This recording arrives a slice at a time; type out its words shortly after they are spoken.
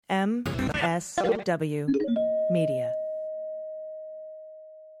MSW Media.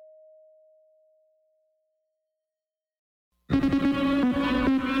 News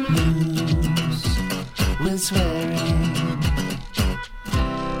with swearing.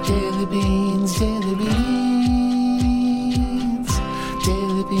 Daily beans, daily beans.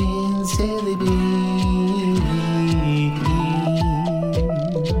 Daily beans, daily beans.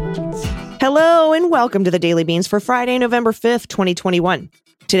 Hello and welcome to the Daily Beans for Friday, November 5th, 2021.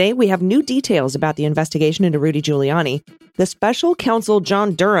 Today, we have new details about the investigation into Rudy Giuliani. The special counsel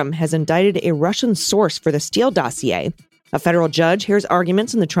John Durham has indicted a Russian source for the Steele dossier. A federal judge hears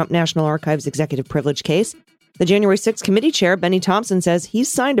arguments in the Trump National Archives executive privilege case. The January 6th committee chair, Benny Thompson, says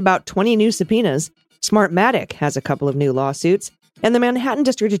he's signed about 20 new subpoenas. Smartmatic has a couple of new lawsuits. And the Manhattan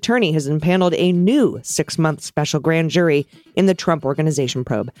District Attorney has impaneled a new 6-month special grand jury in the Trump Organization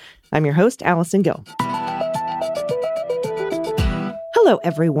probe. I'm your host, Allison Gill. Hello,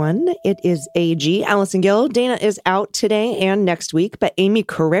 everyone. It is AG, Allison Gill. Dana is out today and next week, but Amy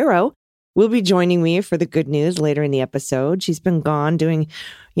Carrero will be joining me for the good news later in the episode. She's been gone doing,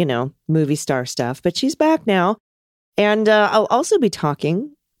 movie star stuff, but she's back now. And I'll also be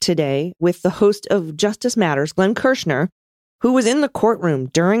talking today with the host of Justice Matters, Glenn Kirschner, who was in the courtroom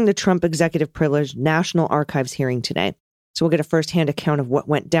during the Trump executive privilege National Archives hearing today. So we'll get a firsthand account of what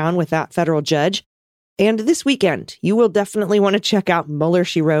went down with that federal judge. And this weekend, you will definitely want to check out Mueller,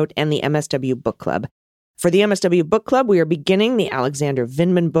 She Wrote and the MSW Book Club. For the MSW Book Club, we are beginning the Alexander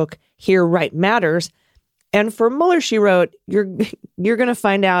Vindman book, Here Right Matters. And for Mueller, She Wrote, you're going to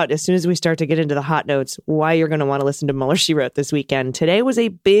find out as soon as we start to get into the hot notes why you're going to want to listen to Mueller, She Wrote this weekend. Today was a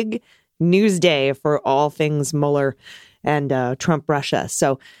big news day for all things Mueller and Trump Russia.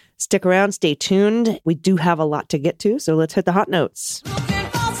 So stick around, stay tuned. We do have a lot to get to, so let's hit the hot notes.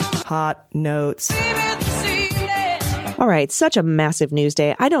 Hot notes. All right, such a massive news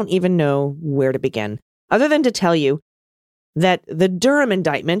day. I don't even know where to begin, other than to tell you that the Durham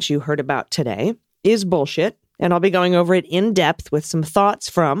indictment you heard about today is bullshit, and I'll be going over it in depth with some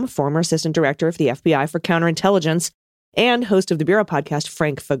thoughts from former Assistant Director of the FBI for Counterintelligence and host of the Bureau podcast,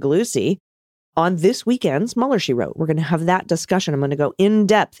 Frank Figliuzzi, on this weekend's Mueller, She Wrote. We're going to have that discussion. I'm going to go in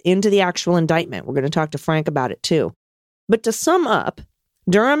depth into the actual indictment. We're going to talk to Frank about it, too. But to sum up,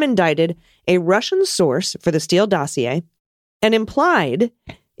 Durham indicted a Russian source for the Steele dossier and implied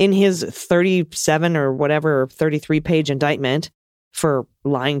in his 37 or whatever 33-page indictment for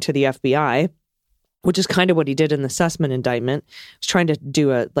lying to the FBI, which is kind of what he did in the Sussman indictment, was trying to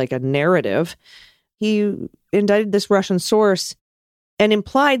do a narrative. He indicted this Russian source and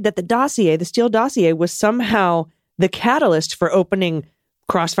implied that the Steele dossier, was somehow the catalyst for opening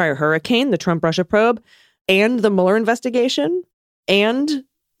Crossfire Hurricane, the Trump-Russia probe, and the Mueller investigation, and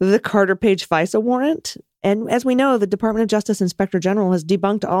the Carter Page FISA warrant. And as we know, the Department of Justice Inspector General has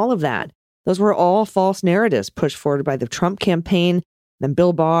debunked all of that. Those were all false narratives pushed forward by the Trump campaign, then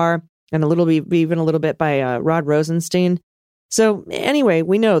Bill Barr, and even a little bit by Rod Rosenstein. So anyway,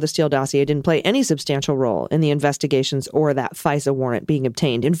 we know the Steele dossier didn't play any substantial role in the investigations or that FISA warrant being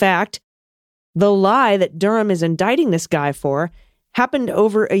obtained. In fact, the lie that Durham is indicting this guy for happened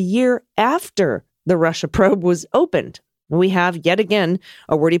over a year after the Russia probe was opened. We have, yet again,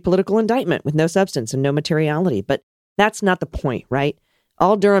 a wordy political indictment with no substance and no materiality. But that's not the point, right?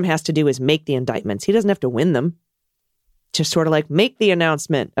 All Durham has to do is make the indictments. He doesn't have to win them. Just sort of like make the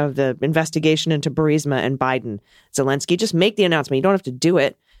announcement of the investigation into Burisma and Biden. Zelensky, just make the announcement. You don't have to do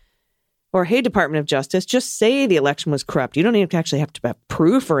it. Or, hey, Department of Justice, just say the election was corrupt. You don't even actually have to have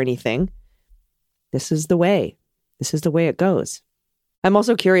proof or anything. This is the way. This is the way it goes. I'm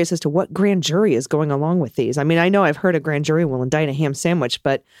also curious as to what grand jury is going along with these. I mean, I know I've heard a grand jury will indict a ham sandwich,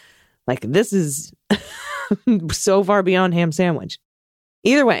 but this is so far beyond ham sandwich.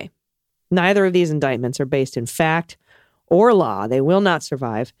 Either way, neither of these indictments are based in fact or law. They will not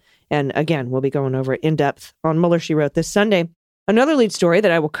survive. And again, we'll be going over it in depth on Mueller, She Wrote this Sunday. Another lead story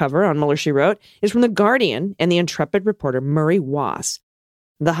that I will cover on Mueller, She Wrote is from The Guardian and the intrepid reporter Murray Wass.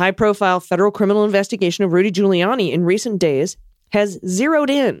 The high-profile federal criminal investigation of Rudy Giuliani in recent days has zeroed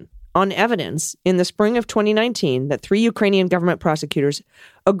in on evidence in the spring of 2019 that 3 Ukrainian government prosecutors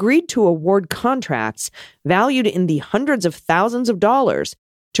agreed to award contracts valued in the hundreds of thousands of dollars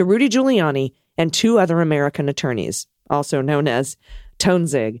to Rudy Giuliani and 2 other American attorneys, also known as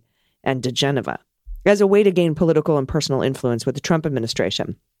Tonzig and DeGeneva, as a way to gain political and personal influence with the Trump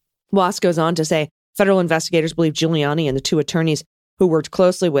administration. Wass goes on to say federal investigators believe Giuliani and the 2 attorneys who worked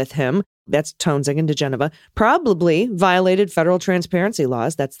closely with him, that's Tonzig and DeGeneva, probably violated federal transparency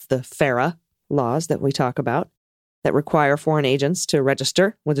laws. That's the FARA laws that we talk about that require foreign agents to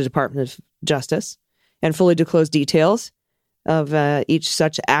register with the Department of Justice and fully disclose details of each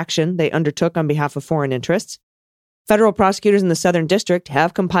such action they undertook on behalf of foreign interests. Federal prosecutors in the Southern District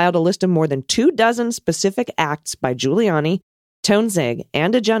have compiled a list of more than 24 specific acts by Giuliani, Tonzig,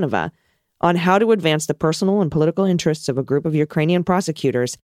 and Agenova on how to advance the personal and political interests of a group of Ukrainian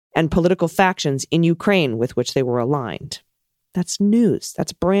prosecutors and political factions in Ukraine with which they were aligned. That's news.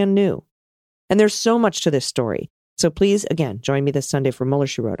 That's brand new. And there's so much to this story. So please, again, join me this Sunday for Mueller,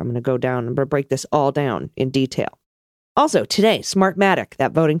 She Wrote. I'm going to go down and break this all down in detail. Also, today, Smartmatic,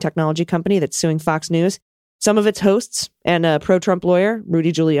 that voting technology company that's suing Fox News, some of its hosts and a pro-Trump lawyer,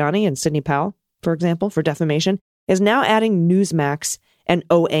 Rudy Giuliani and Sidney Powell, for example, for defamation, is now adding Newsmax and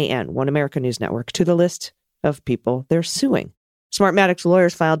OAN, One America News Network, to the list of people they're suing. Smartmatic's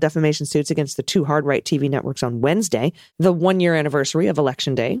lawyers filed defamation suits against the two hard-right TV networks on Wednesday, the one-year anniversary of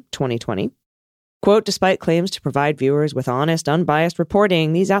Election Day 2020. Quote, despite claims to provide viewers with honest, unbiased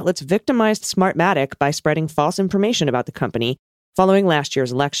reporting, these outlets victimized Smartmatic by spreading false information about the company following last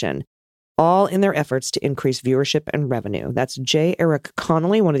year's election, all in their efforts to increase viewership and revenue. That's J. Eric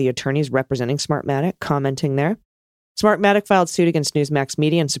Connolly, one of the attorneys representing Smartmatic, commenting there. Smartmatic filed suit against Newsmax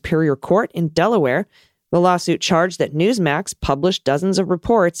Media in Superior Court in Delaware. The lawsuit charged that Newsmax published dozens of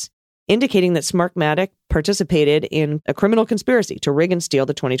reports indicating that Smartmatic participated in a criminal conspiracy to rig and steal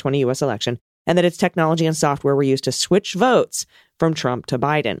the 2020 U.S. election, and that its technology and software were used to switch votes from Trump to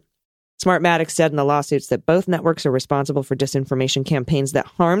Biden. Smartmatic said in the lawsuits that both networks are responsible for disinformation campaigns that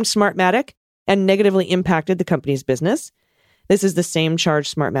harmed Smartmatic and negatively impacted the company's business. This is the same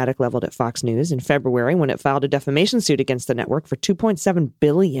charge Smartmatic leveled at Fox News in February when it filed a defamation suit against the network for $2.7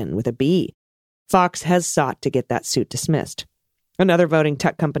 billion with a B. Fox has sought to get that suit dismissed. Another voting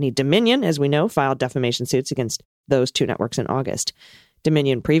tech company, Dominion, as we know, filed defamation suits against those two networks in August.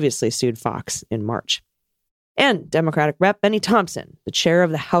 Dominion previously sued Fox in March. And Democratic Rep. Benny Thompson, the chair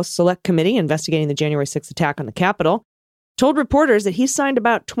of the House Select Committee investigating the January 6th attack on the Capitol, told reporters that he signed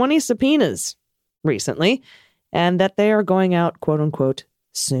about 20 subpoenas recently and that they are going out, quote unquote,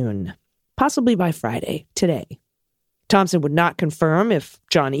 soon, possibly by Friday, today. Thompson would not confirm if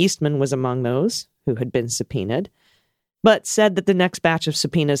John Eastman was among those who had been subpoenaed, but said that the next batch of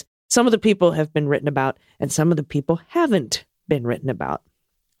subpoenas, some of the people have been written about and some of the people haven't been written about.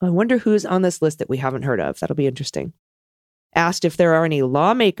 I wonder who's on this list that we haven't heard of. That'll be interesting. Asked if there are any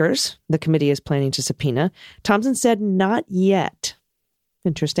lawmakers the committee is planning to subpoena, Thompson said not yet.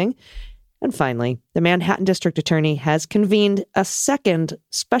 Interesting. And finally, the Manhattan District Attorney has convened a second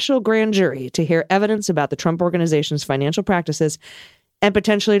special grand jury to hear evidence about the Trump Organization's financial practices and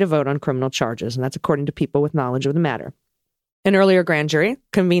potentially to vote on criminal charges. And that's according to people with knowledge of the matter. An earlier grand jury,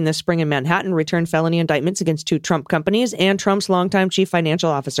 convened this spring in Manhattan, returned felony indictments against two Trump companies and Trump's longtime chief financial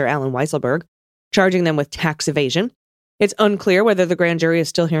officer, Alan Weisselberg, charging them with tax evasion. It's unclear whether the grand jury is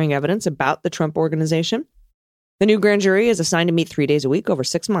still hearing evidence about the Trump Organization. The new grand jury is assigned to meet 3 days a week over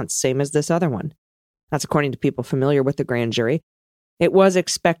 6 months, same as this other one. That's according to people familiar with the grand jury. It was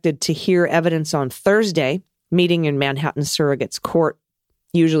expected to hear evidence on Thursday, meeting in Manhattan Surrogate's Court,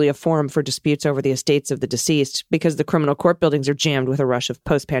 usually a forum for disputes over the estates of the deceased, because the criminal court buildings are jammed with a rush of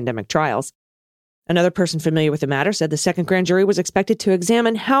post-pandemic trials. Another person familiar with the matter said the second grand jury was expected to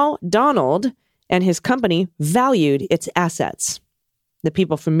examine how Donald and his company valued its assets. The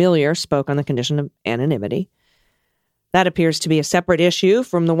people familiar spoke on the condition of anonymity. That appears to be a separate issue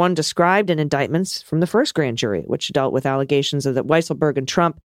from the one described in indictments from the first grand jury, which dealt with allegations of that Weisselberg and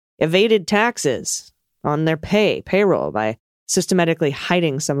Trump evaded taxes on their payroll by systematically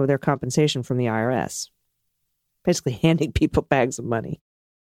hiding some of their compensation from the IRS, basically handing people bags of money.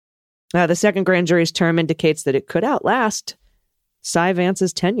 The second grand jury's term indicates that it could outlast Cy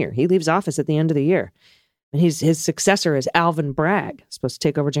Vance's tenure. He leaves office at the end of the year. And his successor is Alvin Bragg, supposed to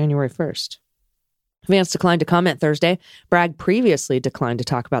take over January 1st. Vance declined to comment Thursday. Bragg previously declined to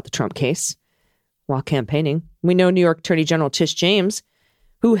talk about the Trump case while campaigning. We know New York Attorney General Tish James,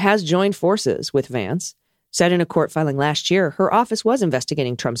 who has joined forces with Vance, said in a court filing last year her office was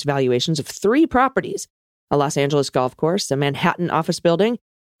investigating Trump's valuations of 3 properties, a Los Angeles golf course, a Manhattan office building,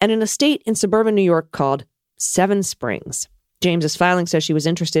 and an estate in suburban New York called Seven Springs. James's filing says she was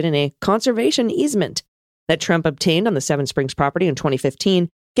interested in a conservation easement that Trump obtained on the Seven Springs property in 2015,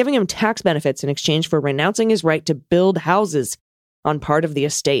 giving him tax benefits in exchange for renouncing his right to build houses on part of the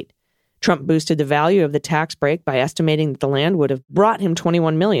estate. Trump boosted the value of the tax break by estimating that the land would have brought him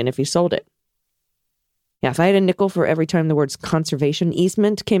 $21 million if he sold it. Yeah, if I had a nickel for every time the words conservation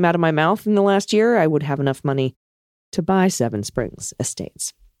easement came out of my mouth in the last year, I would have enough money to buy Seven Springs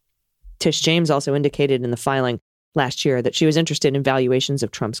estates. Tish James also indicated in the filing last year that she was interested in valuations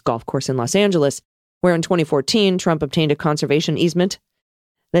of Trump's golf course in Los Angeles, where in 2014, Trump obtained a conservation easement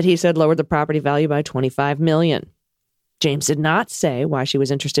that he said lowered the property value by $25 million. James did not say why she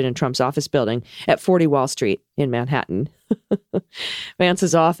was interested in Trump's office building at 40 Wall Street in Manhattan.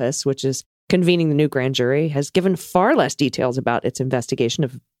 Vance's office, which is convening the new grand jury, has given far less details about its investigation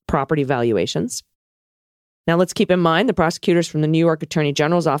of property valuations. Now, let's keep in mind the prosecutors from the New York Attorney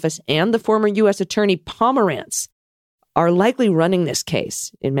General's office and the former U.S. Attorney Pomerantz are likely running this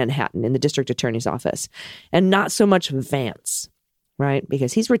case in Manhattan in the district attorney's office, and not so much Vance, right?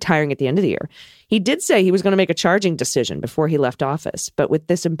 Because he's retiring at the end of the year. He did say he was going to make a charging decision before he left office, but with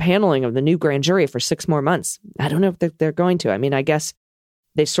this impaneling of the new grand jury for 6 more months, I don't know if they're going to. I mean, I guess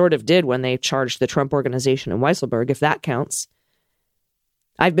they sort of did when they charged the Trump Organization in Weisselberg, if that counts.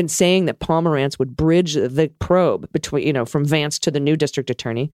 I've been saying that Pomerantz would bridge the probe between, from Vance to the new district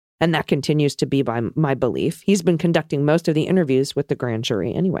attorney, and that continues to be by my belief. He's been conducting most of the interviews with the grand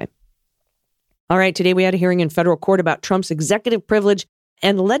jury anyway. All right, today we had a hearing in federal court about Trump's executive privilege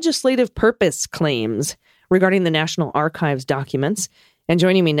and legislative purpose claims regarding the National Archives documents. And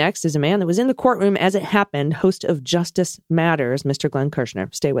joining me next is a man that was in the courtroom as it happened, host of Justice Matters, Mr. Glenn Kirschner.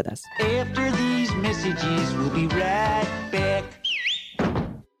 Stay with us. After these messages, we'll be right back.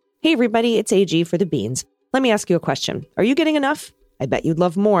 Hey, everybody, it's AG for the Beans. Let me ask you a question. Are you getting enough? I bet you'd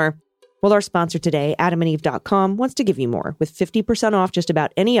love more. Well, our sponsor today, AdamandEve.com, wants to give you more with 50% off just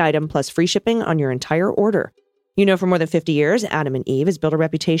about any item plus free shipping on your entire order. You know, for more than 50 years, Adam and Eve has built a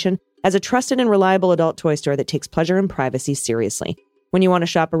reputation as a trusted and reliable adult toy store that takes pleasure and privacy seriously. When you want to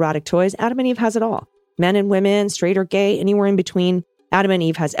shop erotic toys, Adam and Eve has it all. Men and women, straight or gay, anywhere in between, Adam and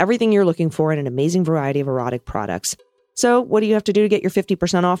Eve has everything you're looking for in an amazing variety of erotic products. So what do you have to do to get your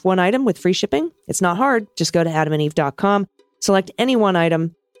 50% off one item with free shipping? It's not hard. Just go to AdamandEve.com, select any one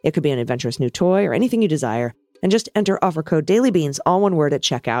item. It could be an adventurous new toy or anything you desire, and just enter offer code DailyBeans, all one word, at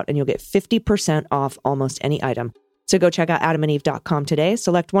checkout, and you'll get 50% off almost any item. So go check out AdamandEve.com today,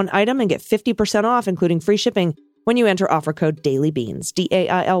 select one item, and get 50% off, including free shipping, when you enter offer code DailyBeans,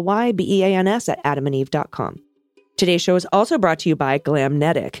 DAILYBEANS at AdamandEve.com. Today's show is also brought to you by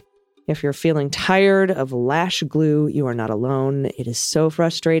Glamnetic. If you're feeling tired of lash glue, you are not alone. It is so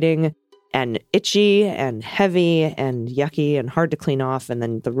frustrating and itchy and heavy and yucky and hard to clean off, and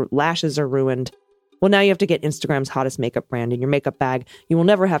then the lashes are ruined. Well, now you have to get Instagram's hottest makeup brand in your makeup bag. You will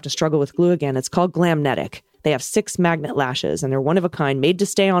never have to struggle with glue again. It's called Glamnetic. They have 6 magnet lashes, and they're one of a kind, made to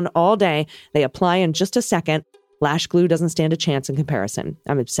stay on all day. They apply in just a second. Lash glue doesn't stand a chance in comparison.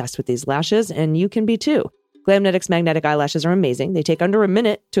 I'm obsessed with these lashes, and you can be too. Glamnetic's magnetic eyelashes are amazing. They take under a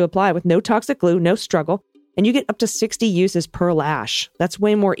minute to apply with no toxic glue, no struggle, and you get up to 60 uses per lash. That's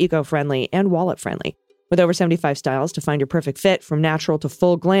way more eco-friendly and wallet-friendly. With over 75 styles to find your perfect fit, from natural to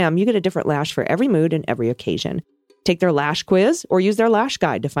full glam, you get a different lash for every mood and every occasion. Take their lash quiz or use their lash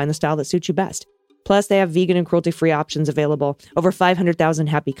guide to find the style that suits you best. Plus, they have vegan and cruelty-free options available. Over 500,000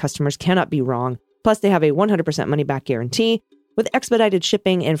 happy customers cannot be wrong. Plus, they have a 100% money-back guarantee with expedited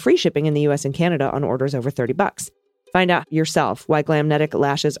shipping and free shipping in the US and Canada on orders over $30. Find out yourself why Glamnetic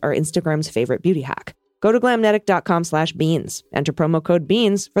lashes are Instagram's favorite beauty hack. Go to glamnetic.com/beans. Enter promo code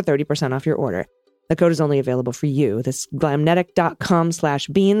BEANS for 30% off your order. The code is only available for you. This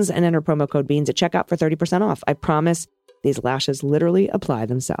glamnetic.com/beans and enter promo code BEANS at checkout for 30% off. I promise these lashes literally apply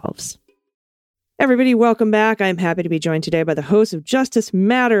themselves. Everybody, welcome back. I'm happy to be joined today by the host of Justice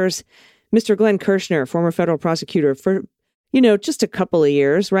Matters, Mr. Glenn Kirschner, former federal prosecutor for, just a couple of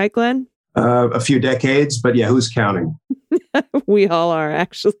years, right, Glenn? A few decades, but yeah, who's counting? We all are,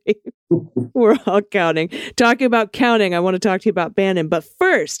 actually. We're all counting. Talking about counting, I want to talk to you about Bannon. But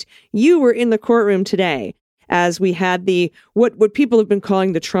first, you were in the courtroom today as we had the what people have been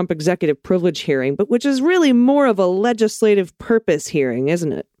calling the Trump executive privilege hearing, but which is really more of a legislative purpose hearing,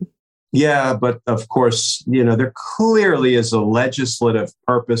 isn't it? Yeah, but of course, there clearly is a legislative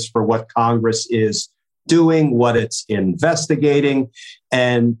purpose for what Congress is doing, what it's investigating.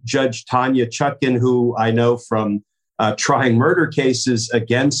 And Judge Tanya Chutkan, who I know from trying murder cases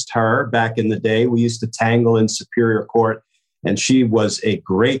against her back in the day, we used to tangle in Superior Court, and she was a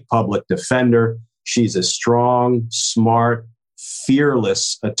great public defender. She's a strong, smart,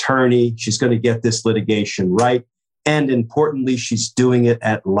 fearless attorney. She's going to get this litigation right. And importantly, she's doing it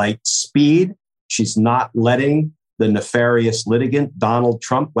at light speed. She's not letting the nefarious litigant, Donald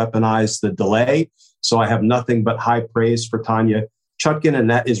Trump, weaponize the delay. So I have nothing but high praise for Tanya Chutkan, and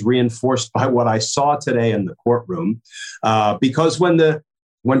that is reinforced by what I saw today in the courtroom. Because when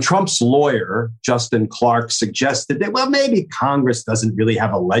Trump's lawyer, Justin Clark, suggested that, well, maybe Congress doesn't really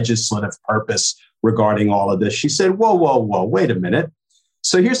have a legislative purpose regarding all of this, she said, whoa, wait a minute.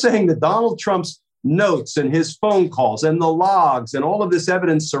 So you're saying that Donald Trump's notes and his phone calls and the logs and all of this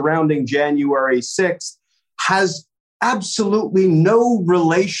evidence surrounding January 6th has absolutely no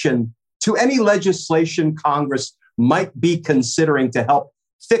relation to any legislation Congress might be considering to help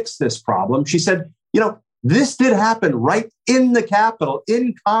fix this problem. She said, this did happen right in the Capitol,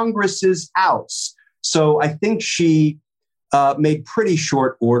 in Congress's house. So I think she made pretty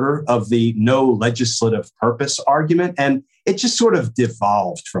short order of the no legislative purpose argument, and it just sort of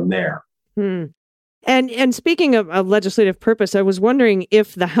devolved from there. And speaking of legislative purpose, I was wondering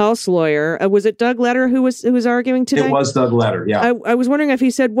if the House lawyer, was it Doug Letter who was arguing today? It was Doug Letter, yeah. I was wondering if he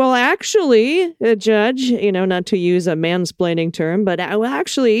said, well, actually, Judge, not to use a mansplaining term, but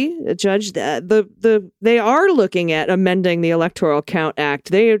actually, Judge, they are looking at amending the Electoral Count Act.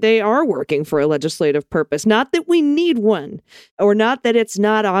 They are working for a legislative purpose. Not that we need one, or not that it's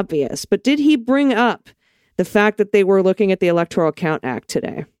not obvious, but did he bring up the fact that they were looking at the Electoral Count Act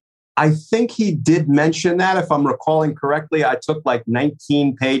today? I think he did mention that. If I'm recalling correctly, I took like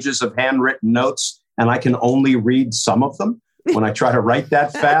 19 pages of handwritten notes, and I can only read some of them when I try to write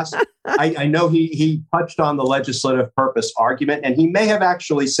that fast. I know he touched on the legislative purpose argument, and he may have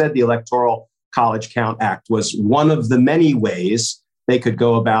actually said the Electoral College Count Act was one of the many ways they could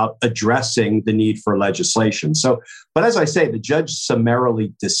go about addressing the need for legislation. But as I say, the judge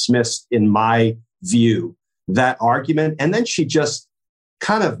summarily dismissed, in my view, that argument. And then she just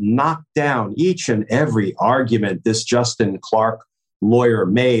kind of knocked down each and every argument this Justin Clark lawyer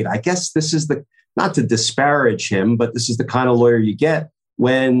made. I guess this is not to disparage him, but this is the kind of lawyer you get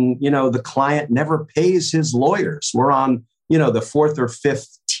when, the client never pays his lawyers. We're on, the fourth or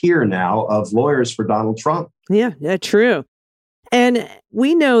fifth tier now of lawyers for Donald Trump. Yeah, true. And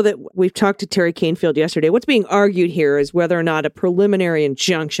we know that we've talked to Terry Canfield yesterday. What's being argued here is whether or not a preliminary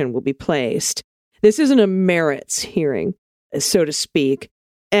injunction will be placed. This isn't a merits hearing, so to speak.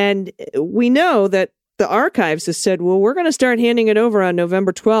 And we know that the archives has said, well, we're going to start handing it over on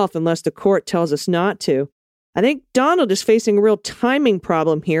November 12th unless the court tells us not to. I think Donald is facing a real timing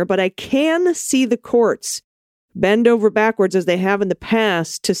problem here, but I can see the courts bend over backwards as they have in the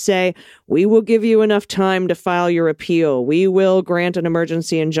past to say, we will give you enough time to file your appeal. We will grant an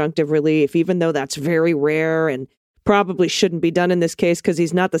emergency injunctive relief, even though that's very rare and probably shouldn't be done in this case because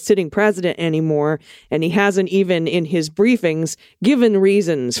he's not the sitting president anymore. And he hasn't even in his briefings given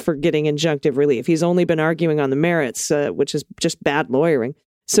reasons for getting injunctive relief. He's only been arguing on the merits, which is just bad lawyering.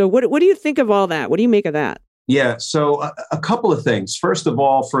 So what do you think of all that? What do you make of that? Yeah, so a couple of things. First of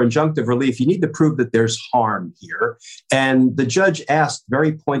all, for injunctive relief, you need to prove that there's harm here. And the judge asked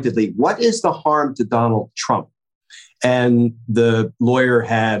very pointedly, what is the harm to Donald Trump? And the lawyer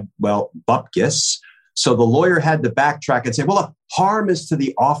had, bupkis. So the lawyer had to backtrack and say, well, the harm is to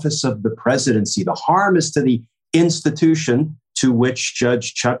the office of the presidency. The harm is to the institution, to which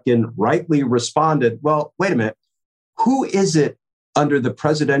Judge Chutkan rightly responded, well, wait a minute. Who is it under the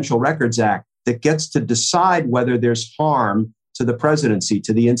Presidential Records Act that gets to decide whether there's harm to the presidency,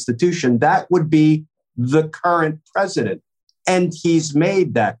 to the institution? That would be the current president. And he's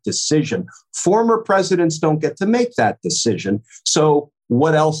made that decision. Former presidents don't get to make that decision. So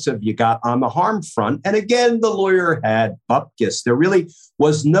what else have you got on the harm front? And again, the lawyer had bupkis. There really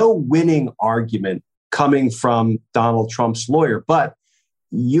was no winning argument coming from Donald Trump's lawyer. But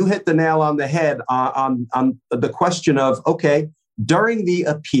you hit the nail on the head on the question of, okay, during the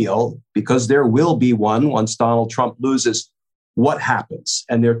appeal, because there will be one once Donald Trump loses, what happens?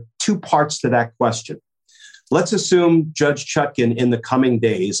 And there are two parts to that question. Let's assume Judge Chutkan in the coming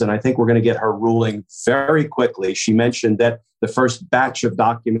days, and I think we're going to get her ruling very quickly. She mentioned that the first batch of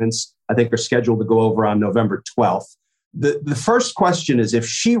documents, I think, are scheduled to go over on November 12th. The first question is, if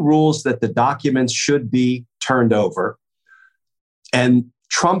she rules that the documents should be turned over and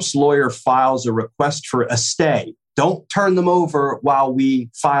Trump's lawyer files a request for a stay, don't turn them over while we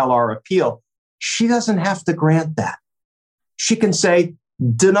file our appeal, she doesn't have to grant that. She can say,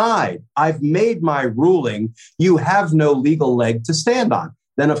 denied. I've made my ruling. You have no legal leg to stand on.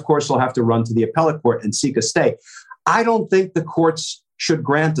 Then, of course, we'll have to run to the appellate court and seek a stay. I don't think the courts should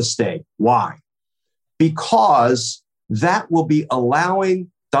grant a stay. Why? Because that will be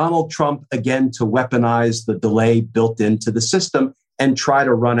allowing Donald Trump again to weaponize the delay built into the system and try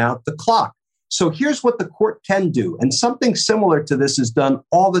to run out the clock. So here's what the court can do. And something similar to this is done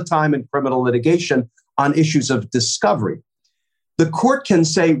all the time in criminal litigation on issues of discovery. The court can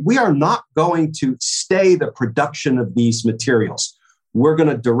say, we are not going to stay the production of these materials. We're going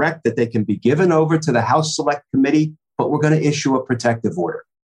to direct that they can be given over to the House Select Committee, but we're going to issue a protective order.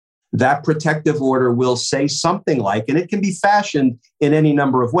 That protective order will say something like, and it can be fashioned in any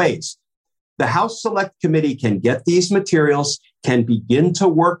number of ways. The House Select Committee can get these materials, can begin to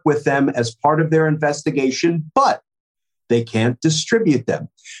work with them as part of their investigation, but they can't distribute them.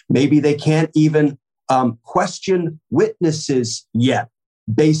 Maybe they can't even question witnesses yet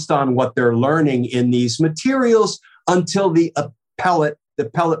based on what they're learning in these materials, until the appellate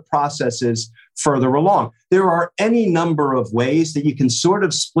process is further along. There are any number of ways that you can sort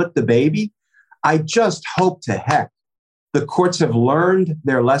of split the baby. I just hope to heck the courts have learned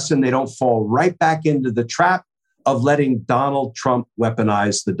their lesson. They don't fall right back into the trap of letting Donald Trump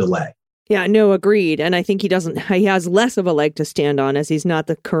weaponize the delay. Yeah, no, agreed. And I think he has less of a leg to stand on as he's not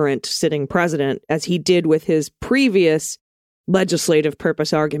the current sitting president, as he did with his previous legislative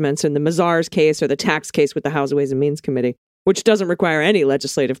purpose arguments in the Mazars case or the tax case with the House Ways and Means Committee, which doesn't require any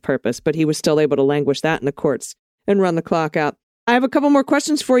legislative purpose, but he was still able to languish that in the courts and run the clock out. I have a couple more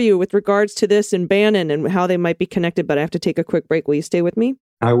questions for you with regards to this and Bannon and how they might be connected, but I have to take a quick break. Will you stay with me?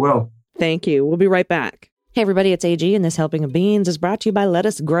 I will. Thank you. We'll be right back. Hey, everybody, it's AG, and this Helping of Beans is brought to you by Let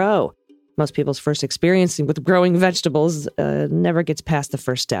Us Grow. Most people's first experience with growing vegetables never gets past the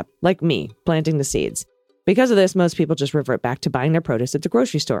first step, like me, planting the seeds. Because of this, most people just revert back to buying their produce at the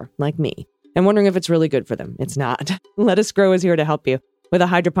grocery store, like me, and wondering if it's really good for them. It's not. Let Us Grow is here to help you with a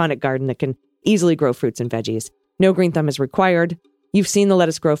hydroponic garden that can easily grow fruits and veggies. No green thumb is required. You've seen the Let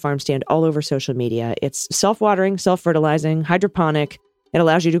Us Grow farm stand all over social media. It's self-watering, self-fertilizing, hydroponic. It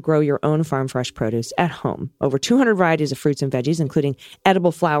allows you to grow your own farm fresh produce at home. Over 200 varieties of fruits and veggies, including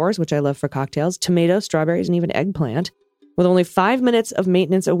edible flowers, which I love for cocktails, tomatoes, strawberries, and even eggplant. With only 5 minutes of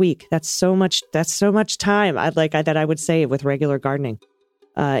maintenance a week. That's so much time that I would save with regular gardening.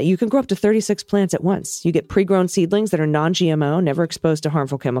 You can grow up to 36 plants at once. You get pre-grown seedlings that are non-GMO, never exposed to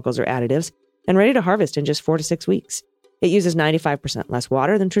harmful chemicals or additives, and ready to harvest in just 4 to 6 weeks. It uses 95% less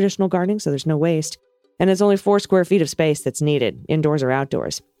water than traditional gardening, so there's no waste. And it's only 4 square feet of space that's needed, indoors or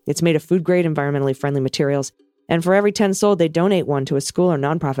outdoors. It's made of food-grade, environmentally friendly materials. And for every 10 sold, they donate one to a school or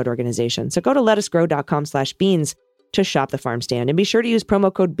nonprofit organization. So go to letusgrow.com/beans to shop the farm stand. And be sure to use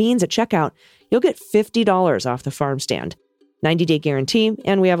promo code BEANS at checkout. You'll get $50 off the farm stand. 90-day guarantee,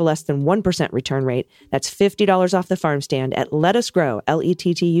 and we have a less than 1% return rate. That's $50 off the farm stand at Let Us Grow,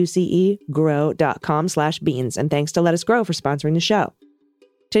 LETTUCE, grow.com/beans. And thanks to Let Us Grow for sponsoring the show.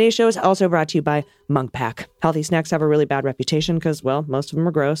 Today's show is also brought to you by Munk Pack. Healthy snacks have a really bad reputation because, well, most of them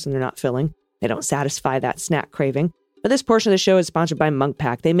are gross and they're not filling. They don't satisfy that snack craving. But this portion of the show is sponsored by Munk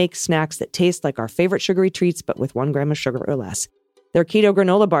Pack. They make snacks that taste like our favorite sugary treats, but with 1 gram of sugar or less. They're keto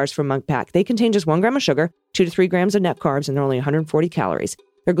granola bars from Munk Pack. They contain just 1 gram of sugar, 2 to 3 grams of net carbs, and they're only 140 calories.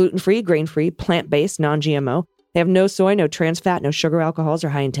 They're gluten-free, grain-free, plant-based, non-GMO. They have no soy, no trans fat, no sugar alcohols or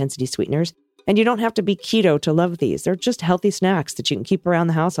high-intensity sweeteners. And you don't have to be keto to love these. They're just healthy snacks that you can keep around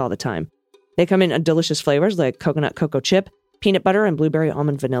the house all the time. They come in delicious flavors like coconut cocoa chip, peanut butter, and blueberry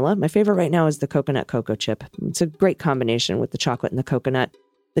almond vanilla. My favorite right now is the coconut cocoa chip. It's a great combination with the chocolate and the coconut.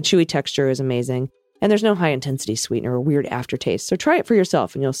 The chewy texture is amazing. And there's no high-intensity sweetener or weird aftertaste. So try it for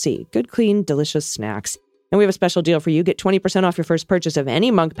yourself and you'll see. Good, clean, delicious snacks. And we have a special deal for you. Get 20% off your first purchase of any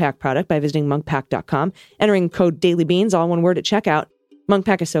Munk Pack product by visiting monkpack.com, entering code DailyBeans, all one word at checkout. Munk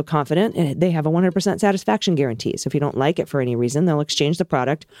Pack is so confident, and they have a 100% satisfaction guarantee. So if you don't like it for any reason, they'll exchange the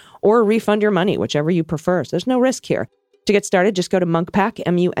product or refund your money, whichever you prefer. So there's no risk here. To get started, just go to monkpack,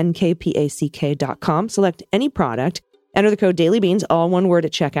 munkpack.com, select any product, enter the code DailyBeans, all one word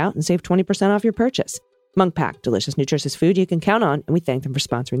at checkout, and save 20% off your purchase. Munk Pack, delicious, nutritious food you can count on, and we thank them for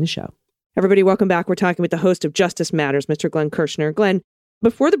sponsoring the show. Everybody, welcome back. We're talking with the host of Justice Matters, Mr. Glenn Kirschner. Glenn,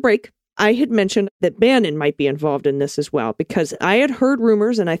 before the break, I had mentioned that Bannon might be involved in this as well, because I had heard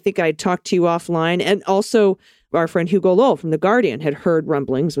rumors, and I think I talked to you offline, and also our friend Hugo Lowell from The Guardian had heard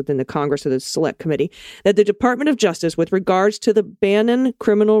rumblings within the Congress or the Select Committee that the Department of Justice, with regards to the Bannon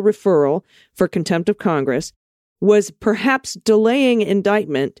criminal referral for contempt of Congress, was perhaps delaying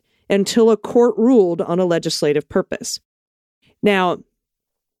indictment until a court ruled on a legislative purpose. Now,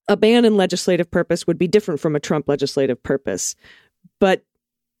 a Bannon legislative purpose would be different from a Trump legislative purpose, but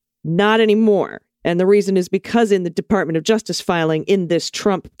not anymore. And the reason is because in the Department of Justice filing in this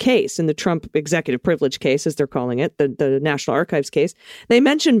Trump case, in the Trump executive privilege case, as they're calling it, the National Archives case, they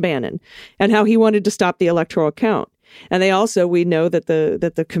mentioned Bannon and how he wanted to stop the Electoral Count. And they also, we know that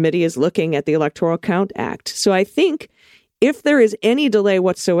the committee is looking at the Electoral Count Act. So I think if there is any delay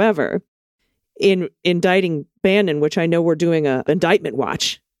whatsoever in indicting Bannon, which I know we're doing an indictment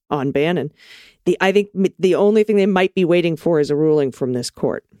watch on Bannon, I think the only thing they might be waiting for is a ruling from this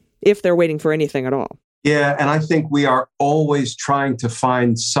court, if they're waiting for anything at all. Yeah, and I think we are always trying to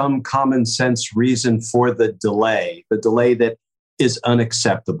find some common sense reason for the delay that is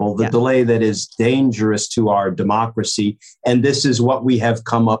unacceptable, the delay that is dangerous to our democracy. And this is what we have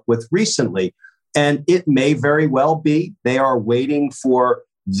come up with recently. And it may very well be they are waiting for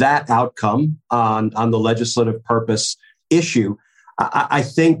that outcome on the legislative purpose issue. I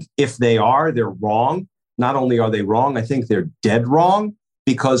think if they are, they're wrong. Not only are they wrong, I think they're dead wrong,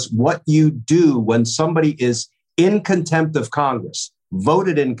 because what you do when somebody is in contempt of Congress,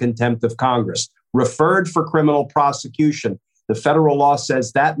 voted in contempt of Congress, referred for criminal prosecution, the federal law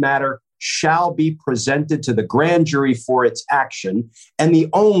says that matter shall be presented to the grand jury for its action. And the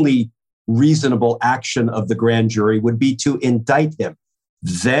only reasonable action of the grand jury would be to indict him.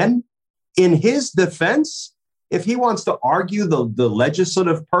 Then, in his defense, if he wants to argue the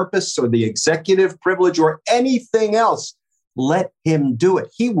legislative purpose or the executive privilege or anything else, let him do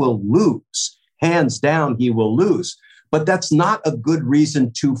it. He will lose. Hands down, he will lose. But that's not a good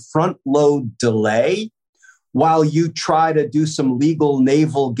reason to front load delay while you try to do some legal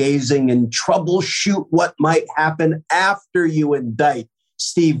navel-gazing and troubleshoot what might happen after you indict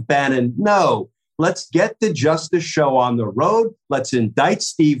Steve Bannon. No, let's get the justice show on the road. Let's indict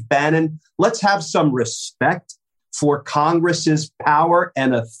Steve Bannon. Let's have some respect for Congress's power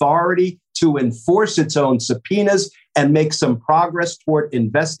and authority to enforce its own subpoenas and make some progress toward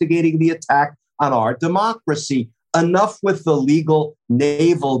investigating the attack on our democracy. Enough with the legal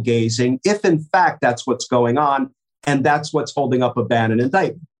navel-gazing, if in fact that's what's going on, and that's what's holding up a Bannon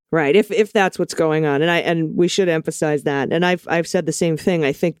indictment. Right. If that's what's going on, and we should emphasize that. And I've said the same thing.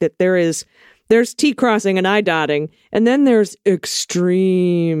 I think that there's T crossing and I dotting, and then there's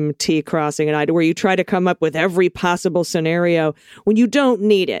extreme T crossing and I, where you try to come up with every possible scenario when you don't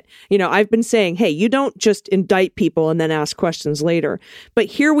need it. You know, I've been saying, hey, you don't just indict people and then ask questions later. But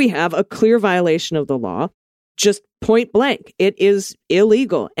here we have a clear violation of the law. Just point blank. It is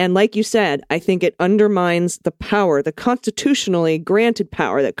illegal. And like you said, I think it undermines the power, the constitutionally granted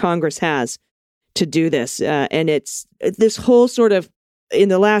power that Congress has to do this. And it's this whole sort of, in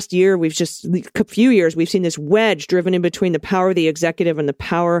the last year, a few years, we've seen this wedge driven in between the power of the executive and the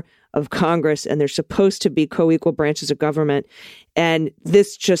power of Congress. And they're supposed to be co-equal branches of government. And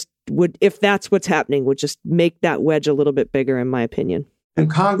this just would, if that's what's happening, would just make that wedge a little bit bigger, in my opinion. And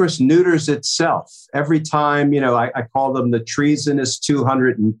Congress neuters itself every time, I call them the treasonous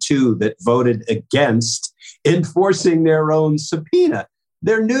 202 that voted against enforcing their own subpoena.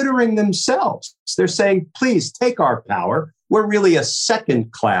 They're neutering themselves. They're saying, please take our power. We're really a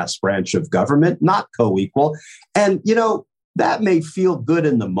second-class branch of government, not co-equal. And, that may feel good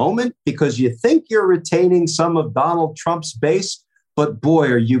in the moment because you think you're retaining some of Donald Trump's base, but boy,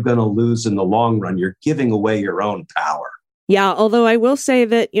 are you going to lose in the long run. You're giving away your own power. Yeah, although I will say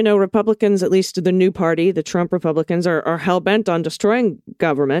that, Republicans, at least the new party, the Trump Republicans, are hell-bent on destroying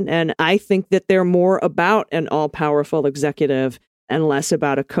government. And I think that they're more about an all-powerful executive and less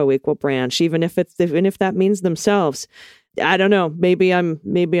about a co-equal branch, even if that means themselves. I don't know. Maybe I'm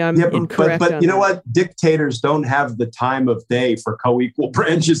incorrect. But you know what? Dictators don't have the time of day for co-equal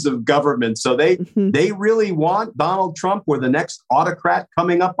branches of government. So they really want Donald Trump or the next autocrat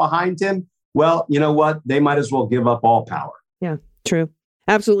coming up behind him. Well, you know what? They might as well give up all power. Yeah, true.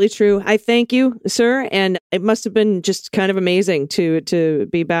 Absolutely true. I thank you, sir. And it must have been just kind of amazing to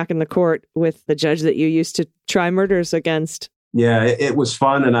be back in the court with the judge that you used to try murders against. Yeah, it was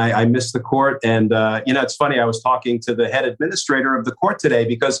fun. And I missed the court. And, it's funny. I was talking to the head administrator of the court today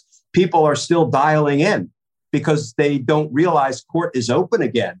because people are still dialing in because they don't realize court is open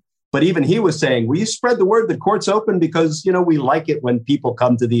again. But even he was saying, will you spread the word that court's open? Because, we like it when people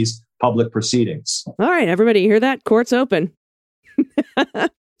come to these public proceedings. All right, everybody, hear that? Court's open.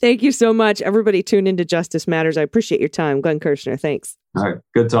 Thank you so much. Everybody tune into Justice Matters. I appreciate your time. Glenn Kirschner, thanks. All right,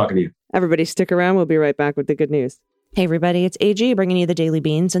 good talking to you. Everybody stick around. We'll be right back with the good news. Hey, everybody, it's AG bringing you the Daily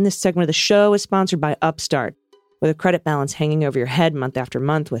Beans. And this segment of the show is sponsored by Upstart. With a credit balance hanging over your head month after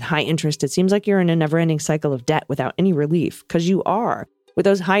month with high interest, it seems like you're in a never-ending cycle of debt without any relief, because you are. With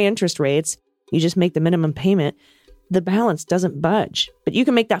those high interest rates, you just make the minimum payment. The balance doesn't budge. But you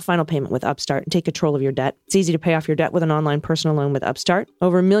can make that final payment with Upstart and take control of your debt. It's easy to pay off your debt with an online personal loan with Upstart.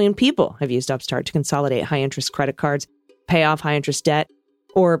 Over 1 million people have used Upstart to consolidate high-interest credit cards, pay off high-interest debt,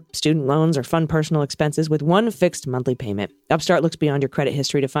 or student loans or fund personal expenses with one fixed monthly payment. Upstart looks beyond your credit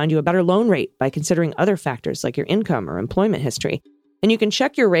history to find you a better loan rate by considering other factors like your income or employment history. And you can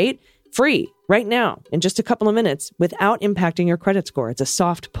check your rate free right now in just a couple of minutes without impacting your credit score. It's a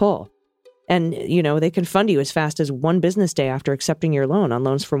soft pull. And, they can fund you as fast as one business day after accepting your loan on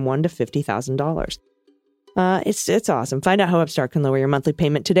loans from $1,000 to $50,000. It's awesome. Find out how Upstart can lower your monthly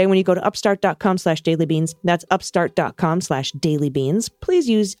payment today when you go to upstart.com/dailybeans. That's upstart.com/dailybeans. Please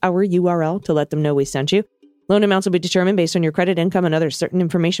use our URL to let them know we sent you. Loan amounts will be determined based on your credit, income, and other certain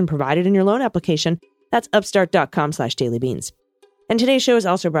information provided in your loan application. That's upstart.com/dailybeans. And today's show is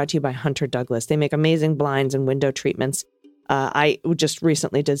also brought to you by Hunter Douglas. They make amazing blinds and window treatments. I just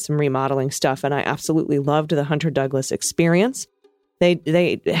recently did some remodeling stuff, and I absolutely loved the Hunter Douglas experience.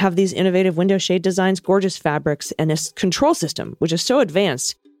 They have these innovative window shade designs, gorgeous fabrics, and a control system, which is so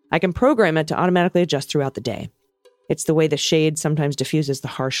advanced, I can program it to automatically adjust throughout the day. It's the way the shade sometimes diffuses the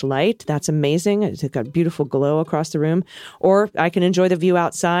harsh light. That's amazing. It's got a beautiful glow across the room. Or I can enjoy the view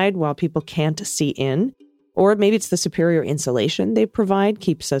outside while people can't see in. Or maybe it's the superior insulation they provide,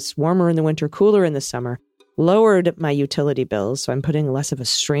 keeps us warmer in the winter, cooler in the summer. Lowered my utility bills, so I'm putting less of a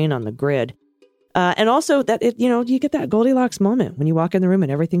strain on the grid. And also that, you get that Goldilocks moment when you walk in the room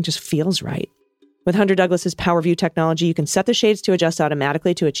and everything just feels right. With Hunter Douglas's PowerView technology, you can set the shades to adjust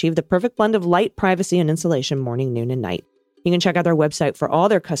automatically to achieve the perfect blend of light, privacy, and insulation morning, noon, and night. You can check out their website for all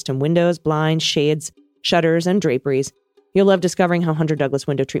their custom windows, blinds, shades, shutters, and draperies. You'll love discovering how Hunter Douglas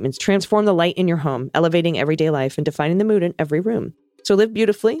window treatments transform the light in your home, elevating everyday life and defining the mood in every room. So live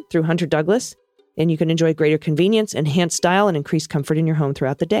beautifully through Hunter Douglas, and you can enjoy greater convenience, enhanced style, and increased comfort in your home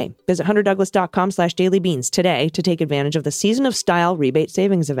throughout the day. Visit hunterdouglas.com/dailybeans today to take advantage of the Season of Style rebate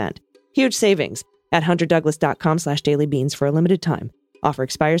savings event. Huge savings at hunterdouglas.com/dailybeans for a limited time. Offer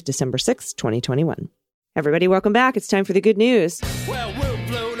expires December 6th, 2021. Everybody, welcome back. It's time for the good news. Well, we'll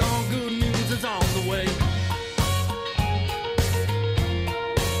float on. Good news is on the way.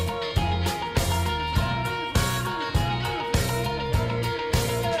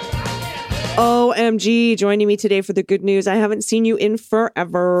 OMG, joining me today for the good news. I haven't seen you in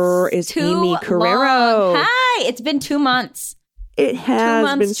forever. Is Amy Carrero. Hi, it's been 2 months. It has 2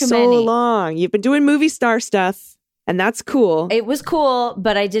 months been too so many. long. You've been doing movie star stuff, and that's cool. It was cool,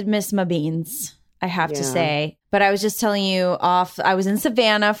 but I did miss my beans, I have to say. But I was just telling you I was in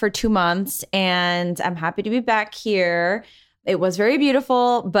Savannah for 2 months, and I'm happy to be back here. It was very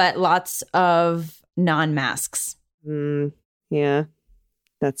beautiful, but lots of non-masks. Yeah.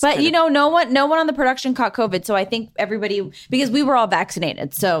 But no one on the production caught COVID, so I think everybody, because we were all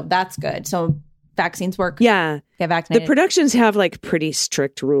vaccinated, so that's good. So vaccines work. Yeah. Get vaccinated. The productions have like pretty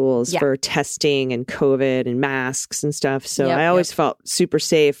strict rules Yeah. for testing and COVID and masks and stuff. So Yep, I always felt super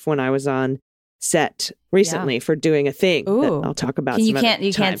safe when I was on set recently for doing a thing that I'll talk about. You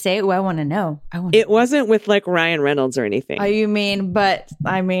can't say it. Well, I want to know. It wasn't with like Ryan Reynolds or anything.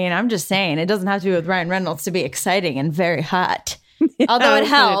 I'm just saying, it doesn't have to be with Ryan Reynolds to be exciting and very hot. Although it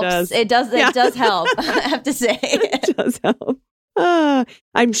helps. It does help, I have to say. It does help.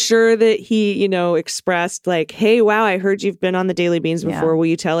 I'm sure that he, expressed like, hey, wow, I heard you've been on the Daily Beans before. Will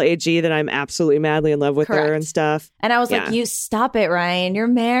you tell AG that I'm absolutely madly in love with her and stuff? And I was like, you stop it, Ryan. You're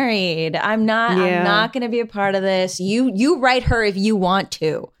married. I'm not going to be a part of this. You write her if you want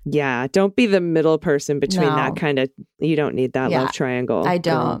to. Yeah. Don't be the middle person between that kind of, you don't need that love triangle. I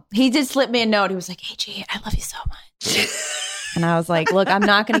don't. He did slip me a note. He was like, AG, I love you so much. And I was like, look, I'm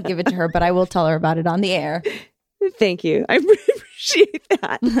not going to give it to her, but I will tell her about it on the air. Thank you. I appreciate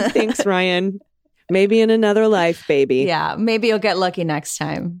that. Thanks, Ryan. Maybe in another life, baby. Yeah, maybe you'll get lucky next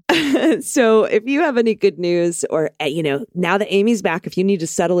time. So if you have any good news or, now that Amy's back, if you need to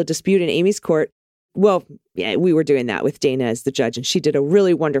settle a dispute in Amy's court, well, yeah, we were doing that with Dana as the judge, and she did a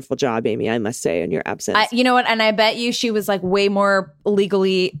really wonderful job, Amy, I must say, in your absence. You know what? And I bet you she was like way more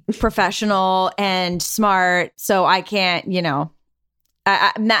legally professional and smart. So I can't, now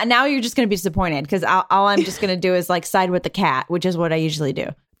you're just going to be disappointed because all I'm just going to do is like side with the cat, which is what I usually do.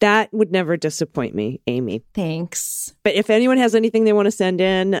 That would never disappoint me, Amy. Thanks. But if anyone has anything they want to send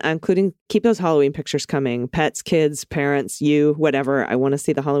in, including keep those Halloween pictures coming. Pets, kids, parents, you, whatever. I want to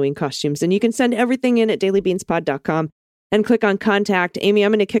see the Halloween costumes. And you can send everything in at dailybeanspod.com and click on contact. Amy,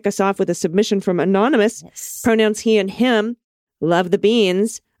 I'm going to kick us off with a submission from Anonymous. Yes. Pronouns he and him. Love the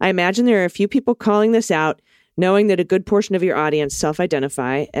beans. I imagine there are a few people calling this out, knowing that a good portion of your audience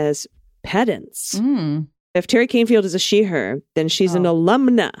self-identify as pedants. If Terry Canfield is a she, her, then she's an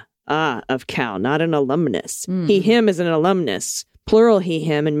alumna of Cal, not an alumnus. He, him is an alumnus. Plural he,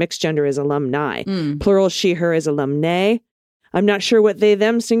 him, and mixed gender is alumni. Plural she, her is alumnae. I'm not sure what they,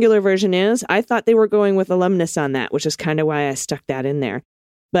 them singular version is. I thought they were going with alumnus on that, which is kind of why I stuck that in there.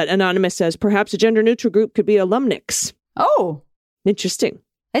 But Anonymous says, perhaps a gender-neutral group could be alumnix. Oh. Interesting.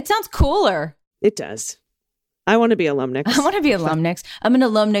 It sounds cooler. It does. I want to be alumnix. I want to be alumnix. I'm an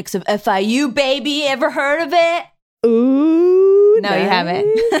alumnix of FIU, baby. Ever heard of it? Ooh. No, you haven't.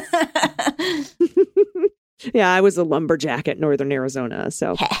 Yeah, I was a lumberjack at Northern Arizona.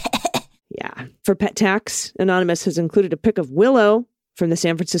 So, yeah. For pet tax, Anonymous has included a pic of Willow from the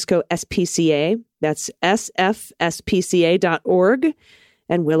San Francisco SPCA. That's sfspca.org.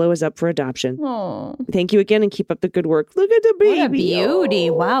 And Willow is up for adoption. Oh. Thank you again and keep up the good work. Look at the baby. What a beauty.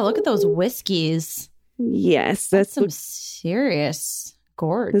 Wow, look at those whiskeys. Yes, that's some serious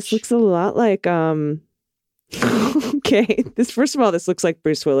gorge. This looks a lot like okay. First of all, this looks like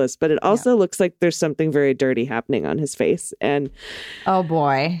Bruce Willis, but it also looks like there's something very dirty happening on his face. And oh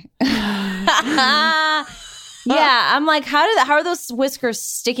boy. Yeah, I'm like, how are those whiskers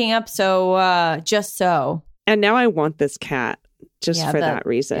sticking up so just so? And now I want this cat just Yeah, for that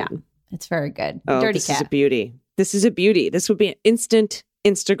reason. Yeah, it's very good. Oh, Dirty this cat. is a beauty. This is a beauty. This would be an instant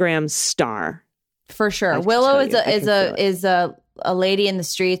Instagram star. For sure. I can Willow tell you, is a lady in the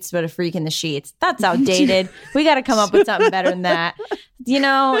streets, but a freak in the sheets. That's outdated. We got to come up with something better than that. You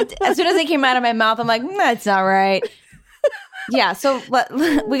know, as soon as it came out of my mouth, I'm like, that's not right. Yeah. So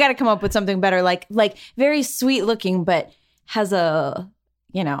we got to come up with something better, like very sweet looking, but has a,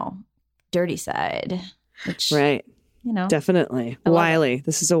 dirty side. Which, Right. Definitely. Wily.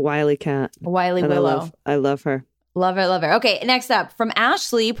 This is a wily cat. Wily And Willow. I love her. Love her, love her. Okay, next up from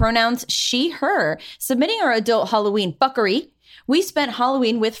Ashley, pronouns she, her, submitting our adult Halloween fuckery. We spent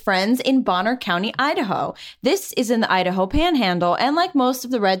Halloween with friends in Bonner County, Idaho. This is in the Idaho Panhandle, and like most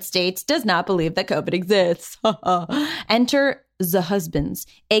of the red states, does not believe that COVID exists. Enter the husbands,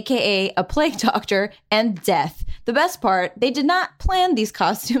 aka a plague doctor, and death. The best part, they did not plan these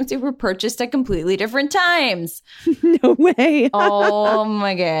costumes. They were purchased at completely different times. No way. Oh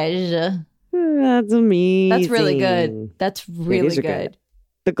my gosh. That's amazing. That's really good. That's really These are good.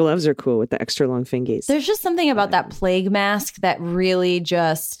 The gloves are cool with the extra long fingies. There's just something about that plague mask that really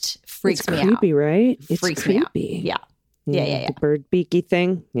just freaks me out. It's creepy, right? It's Freaks me out. creepy. Yeah. Yeah. The bird beaky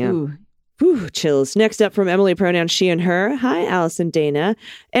thing. Yeah. Ooh. Whew, chills. Next up from Emily, pronouns she and her. Hi, Allison, Dana,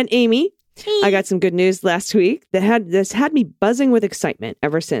 and Amy. I got some good news last week that had me buzzing with excitement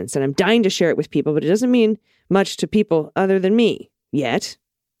ever since, and I'm dying to share it with people, but it doesn't mean much to people other than me yet.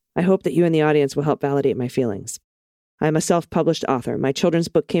 I hope that you and the audience will help validate my feelings. I'm a self-published author. My children's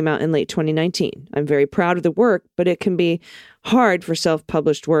book came out in late 2019. I'm very proud of the work, but it can be hard for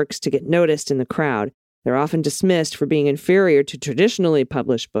self-published works to get noticed in the crowd. They're often dismissed for being inferior to traditionally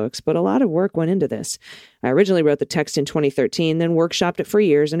published books, but a lot of work went into this. I originally wrote the text in 2013, then workshopped it for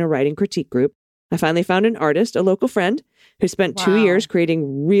years in a writing critique group. I finally found an artist, a local friend, who spent 2 years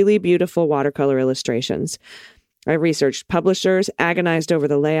creating really beautiful watercolor illustrations. I researched publishers, agonized over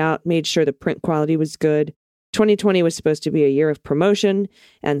the layout, made sure the print quality was good. 2020 was supposed to be a year of promotion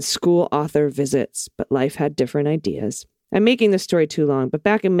and school author visits, but life had different ideas. I'm making this story too long, but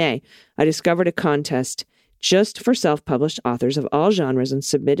back in May, I discovered a contest just for self-published authors of all genres and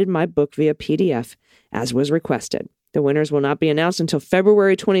submitted my book via PDF, as was requested. The winners will not be announced until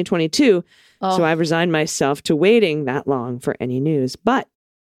February 2022, so I've resigned myself to waiting that long for any news. But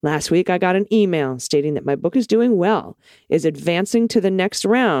last week, I got an email stating that my book is doing well, is advancing to the next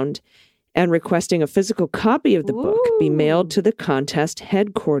round, and requesting a physical copy of the book be mailed to the contest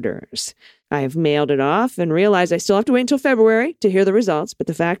headquarters. I have mailed it off and realized I still have to wait until February to hear the results, but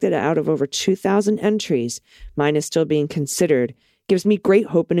the fact that out of over 2,000 entries, mine is still being considered gives me great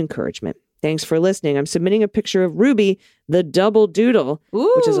hope and encouragement. Thanks for listening. I'm submitting a picture of Ruby, the double doodle,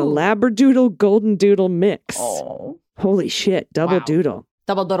 which is a labradoodle golden doodle mix. Oh. Holy shit, double doodle.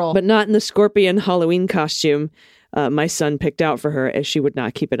 Double doodle. But not in the scorpion Halloween costume my son picked out for her, as she would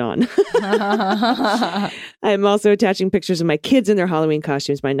not keep it on. I'm also attaching pictures of my kids in their Halloween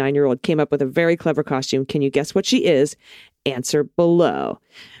costumes. My 9-year-old came up with a very clever costume. Can you guess what she is? Answer below.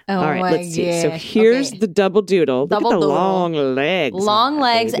 Oh, all right, let's see. So here's the double doodle. Look at the long legs. Long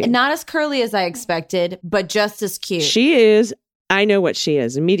legs. Baby. Not as curly as I expected, but just as cute. She is. I know what she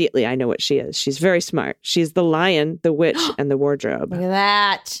is. Immediately, I know what she is. She's very smart. She's the lion, the witch, and the wardrobe. Look at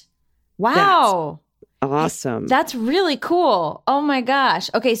that. Wow. That's awesome. That's really cool. Oh my gosh.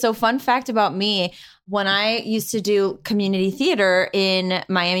 Okay, so fun fact about me. When I used to do community theater in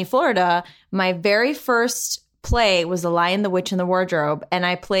Miami, Florida, my very first play was The Lion, the Witch, and the Wardrobe, and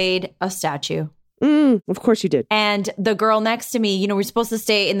I played a statue. Of course you did. And the girl next to me, we're supposed to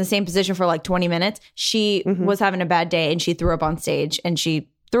stay in the same position for like 20 minutes. She was having a bad day and she threw up on stage, and she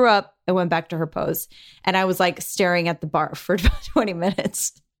threw up and went back to her pose. And I was like staring at the bar for about 20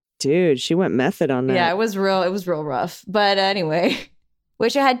 minutes. Dude, she went method on that. Yeah, it was real rough. But anyway,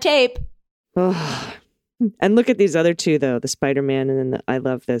 wish I had tape. Oh. And look at these other two, though, the Spider-Man, and then I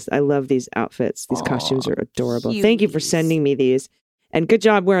love this. I love these outfits. These costumes are adorable. Cuties. Thank you for sending me these. And good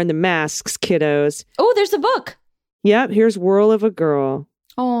job wearing the masks, kiddos. Oh, there's a book. Yep, here's Whirl of a Girl.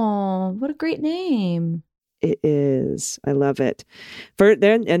 Oh, what a great name. It is. I love it. And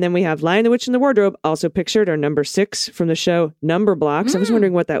then we have Lion, the Witch, and the Wardrobe, also pictured, or number 6 from the show Number Blocks. I was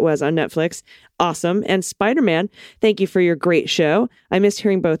wondering what that was on Netflix. Awesome. And Spider-Man, thank you for your great show. I missed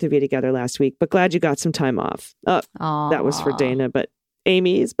hearing both of you together last week, but glad you got some time off. That was for Dana, but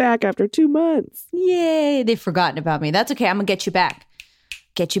Amy is back after 2 months. Yay. They've forgotten about me. That's okay. I'm going to get you back.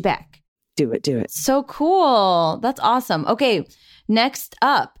 Get you back. Do it. So cool. That's awesome. Okay. Next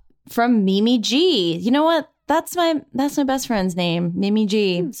up from Mimi G. You know what? That's my best friend's name, Mimi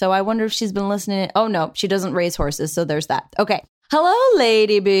G. So I wonder if she's been listening. Oh, no, she doesn't raise horses. So there's that. Okay. Hello,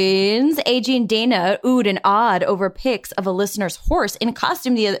 Lady Beans. AG and Dana oohed and awed over pics of a listener's horse in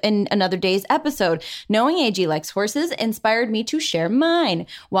costume in another day's episode. Knowing AG likes horses inspired me to share mine.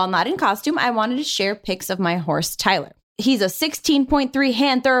 While not in costume, I wanted to share pics of my horse, Tyler. He's a 16.3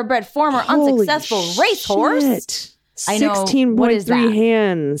 hand thoroughbred, former Holy unsuccessful racehorse. shit. I know. 16.3 What is that?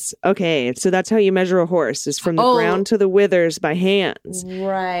 hands. Okay, so that's how you measure a horse, is from the ground to the withers by hands.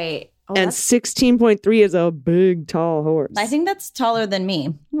 Right. Oh, And 16.3 is a big, tall horse. I think that's taller than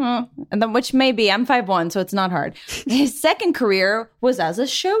me, and then, which may be. I'm 5'1", so it's not hard. His second career was as a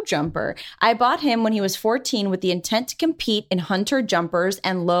show jumper. I bought him when he was 14 with the intent to compete in hunter jumpers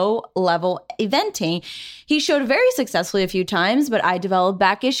and low-level eventing. He showed very successfully a few times, but I developed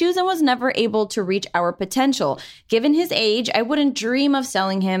back issues and was never able to reach our potential. Given his age, I wouldn't dream of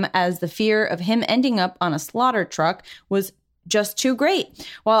selling him, as the fear of him ending up on a slaughter truck was just too great.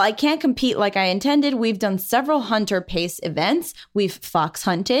 While I can't compete like I intended, we've done several hunter pace events. We've fox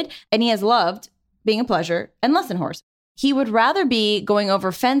hunted, and he has loved being a pleasure and lesson horse. He would rather be going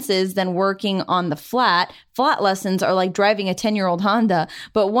over fences than working on the flat. Flat lessons are like driving a 10-year-old Honda,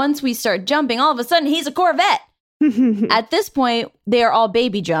 but once we start jumping, all of a sudden he's a Corvette. At this point, they are all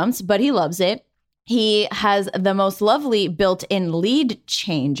baby jumps, but he loves it. He has the most lovely built-in lead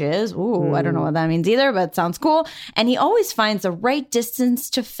changes. Ooh, I don't know what that means either, but it sounds cool. And he always finds the right distance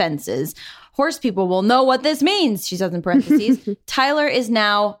to fences. Horse people will know what this means, she says in parentheses. Tyler is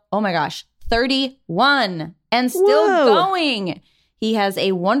now, oh my gosh, 31 and still going. He has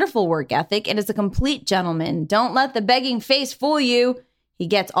a wonderful work ethic and is a complete gentleman. Don't let the begging face fool you. He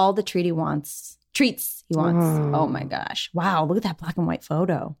gets all the treats he wants. Oh my gosh. Wow, look at that black and white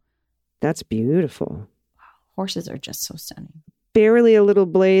photo. That's beautiful. Horses are just so stunning. Barely a little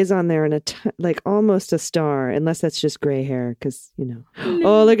blaze on there and like almost a star, unless that's just gray hair, because, you know.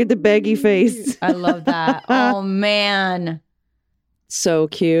 Oh, look at the baggy face. I love that. Oh, man. So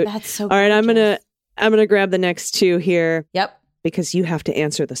cute. That's so All right, gorgeous. I'm gonna grab the next two here. Yep. Because you have to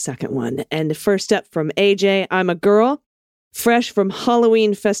answer the second one. And first up from AJ, I'm a girl, fresh from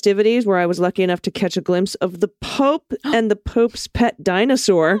Halloween festivities where I was lucky enough to catch a glimpse of the Pope and the Pope's pet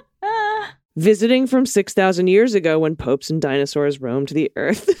dinosaur. Visiting from 6,000 years ago when popes and dinosaurs roamed the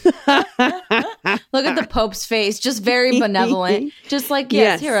earth. Look at the Pope's face, just very benevolent. Just like,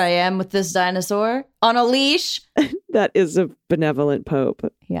 yes, here I am with this dinosaur on a leash. That is a benevolent Pope.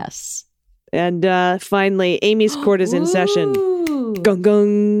 Yes. And finally, Amy's court is in session. Gung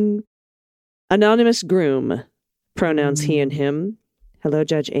gung. Anonymous groom. Pronouns he and him. Hello,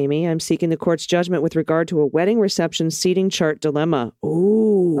 Judge Amy. I'm seeking the court's judgment with regard to a wedding reception seating chart dilemma.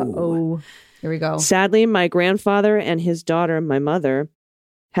 Ooh. Uh-oh. Here we go. Sadly, my grandfather and his daughter, my mother,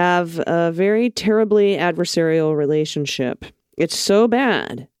 have a very terribly adversarial relationship. It's so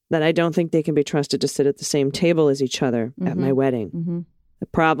bad that I don't think they can be trusted to sit at the same table as each other at my wedding. The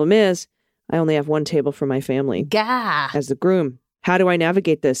problem is, I only have one table for my family. Gah. As the groom. How do I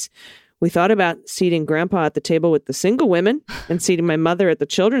navigate this? We thought about seating Grandpa at the table with the single women and seating my mother at the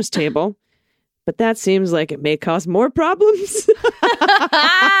children's table, but that seems like it may cause more problems.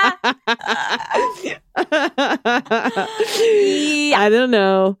 I don't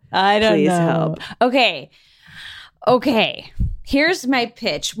know. Please help. Okay. Here's my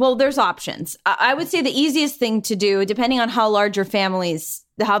pitch. Well, there's options. I would say the easiest thing to do, depending on how large your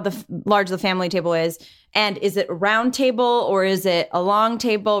large the family table is, and is it a round table or is it a long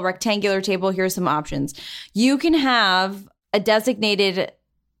table, rectangular table? Here's some options. You can have a designated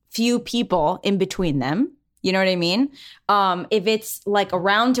few people in between them. You know what I mean? If it's like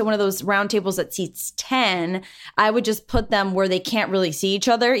one of those round tables that seats 10, I would just put them where they can't really see each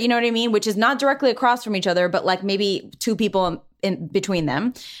other. You know what I mean? Which is not directly across from each other, but like maybe two people in between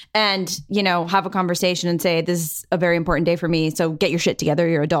them, and, you know, have a conversation and say, this is a very important day for me, so get your shit together,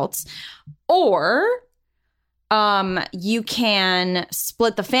 you're adults. Or you can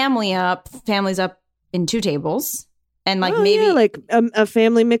split the families up in two tables. And like like a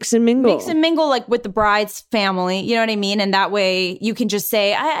family mix and mingle. Like with the bride's family, you know what I mean? And that way you can just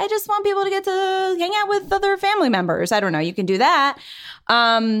say, I just want people to get to hang out with other family members. I don't know. You can do that.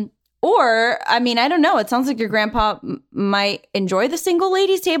 Or, I mean, I don't know. It sounds like your grandpa might enjoy the single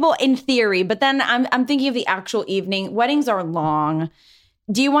ladies table in theory. But then I'm thinking of the actual evening. Weddings are long.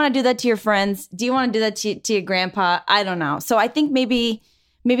 Do you want to do that to your friends? Do you want to do that to your grandpa? I don't know. So I think maybe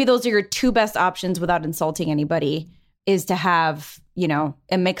those are your two best options without insulting anybody, is to have, you know,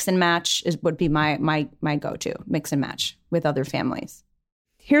 a mix and match would be my go-to, mix and match with other families.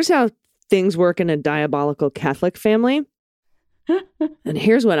 Here's how things work in a diabolical Catholic family. And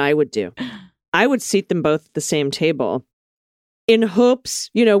here's what I would do. I would seat them both at the same table. in hopes,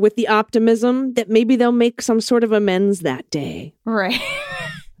 you know, with the optimism that maybe they'll make some sort of amends that day. Right.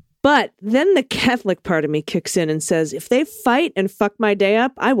 But then the Catholic part of me kicks in and says, if they fight and fuck my day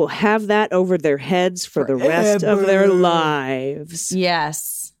up, I will have that over their heads for the rest of their lives.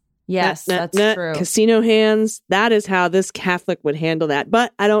 Yes. That's true. Casino hands. That is how this Catholic would handle that.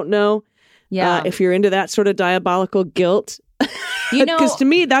 But I don't know if you're into that sort of diabolical guilt. You know, because to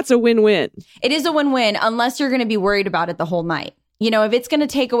me, that's a win-win. It is a win-win unless you're going to be worried about it the whole night. You know, if it's going to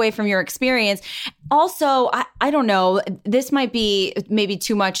take away from your experience. Also, I don't know, this might be maybe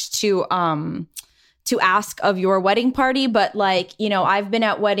too much to ask of your wedding party, but like, you know, I've been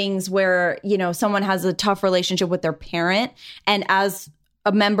at weddings where, you know, someone has a tough relationship with their parent, and as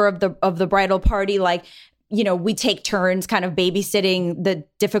a member of the bridal party, like, you know, we take turns kind of babysitting the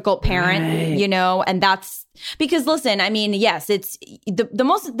difficult parent, you know, and that's because, listen, I mean, yes, it's the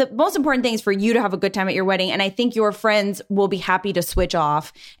most important thing is for you to have a good time at your wedding. And I think your friends will be happy to switch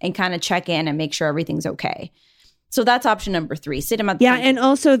off and kind of check in and make sure everything's okay. So that's option number 3. Sit him at the front. And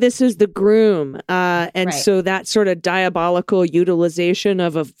also this is the groom. So that sort of diabolical utilization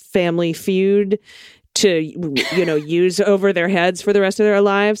of a family feud to, you know, use over their heads for the rest of their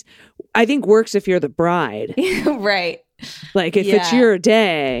lives, I think works if you're the bride. Right. Like if it's your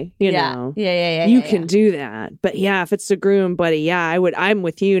day, you know, you can do that. But if it's the groom, buddy, I'm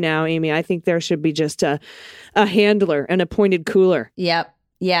with you now, Amy. I think there should be just a handler, an appointed cooler. Yep.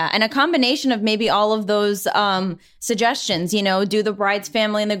 Yeah. And a combination of maybe all of those suggestions, you know, do the bride's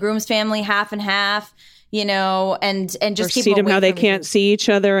family and the groom's family half and half, you know, and just keep seat them how they from can't see each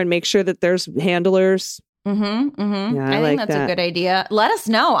other and make sure that there's handlers. Mm-hmm. Yeah, I think that's a good idea. Let us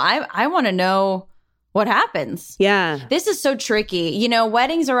know. I want to know what happens. Yeah. This is so tricky. You know,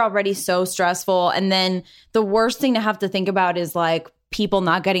 weddings are already so stressful. And then the worst thing to have to think about is like people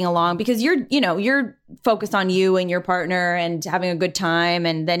not getting along because you're focused on you and your partner and having a good time.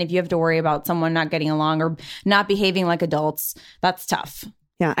 And then if you have to worry about someone not getting along or not behaving like adults, that's tough.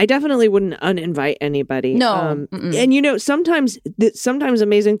 Yeah, I definitely wouldn't uninvite anybody. No. And, you know, sometimes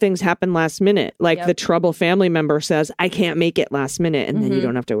amazing things happen last minute. Like the trouble family member says, I can't make it last minute. And then you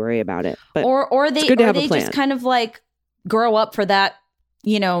don't have to worry about it. But or they just kind of like grow up for that,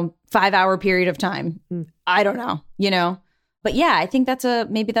 you know, 5-hour period of time. I don't know, you know. But yeah, I think that's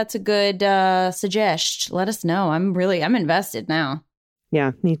a good suggestion. Let us know. I'm invested now.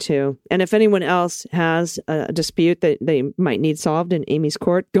 Yeah, me too. And if anyone else has a dispute that they might need solved in Amy's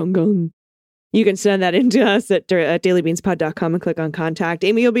court, you can send that in to us at dailybeanspod.com and click on contact.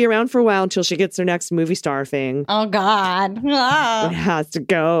 Amy will be around for a while until she gets her next movie star thing. Oh, God. It has to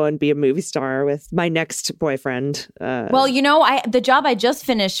go and be a movie star with my next boyfriend. Well, you know, the job I just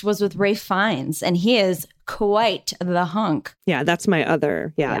finished was with Ralph Fiennes, and he is quite the hunk. Yeah, that's my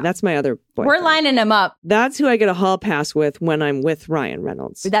other boyfriend. We're lining him up. That's who I get a hall pass with when I'm with Ryan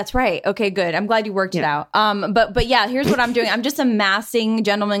Reynolds. That's right. Okay, good. I'm glad you worked it out. But yeah, here's what I'm doing. I'm just amassing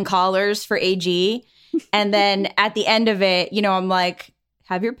gentleman callers for AG. And then at the end of it, you know, I'm like,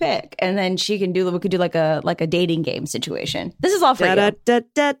 have your pick. And then we could do like a dating game situation. This is all for you.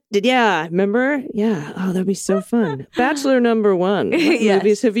 Yeah, remember? Yeah. Oh, that'd be so fun. Bachelor number 1. What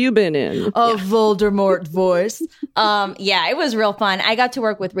movies have you been in? Voldemort voice. Yeah, it was real fun. I got to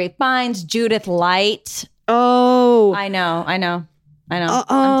work with Ralph Fiennes, Judith Light. Oh. I know.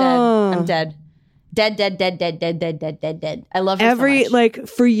 I'm dead. Dead. I love her so much. Like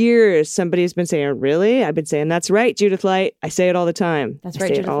for years, somebody's been saying, really? I've been saying, that's right, Judith Light. I say it all the time. That's right, I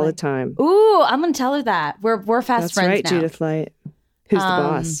say Judith it all Light. the time. Ooh, I'm going to tell her that. We're fast friends now. That's right, Judith Light. Who's the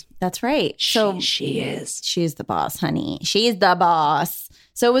boss? That's right. She is. She's the boss, honey. She's the boss.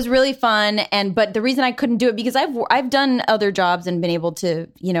 So it was really fun. But the reason I couldn't do it, because I've done other jobs and been able to,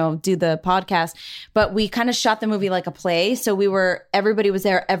 you know, do the podcast, but we kind of shot the movie like a play. So everybody was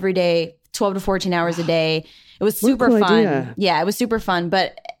there every day, 12 to 14 hours a day. It was super fun. Idea. Yeah, it was super fun.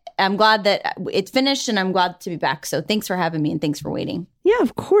 But I'm glad that it's finished and I'm glad to be back. So thanks for having me and thanks for waiting. Yeah,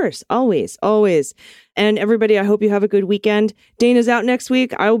 of course. Always. And everybody, I hope you have a good weekend. Dana's out next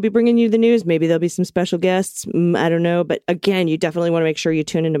week. I will be bringing you the news. Maybe there'll be some special guests. I don't know. But again, you definitely want to make sure you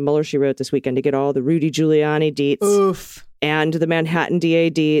tune into Mueller, She Wrote this weekend to get all the Rudy Giuliani deets. Oof. And the Manhattan DA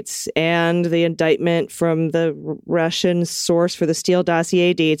deets and the indictment from the Russian source for the Steele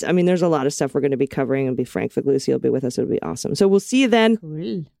dossier deets. I mean, there's a lot of stuff we're going to be covering. And be Frank Figliucci will be with us. It'll be awesome. So we'll see you then.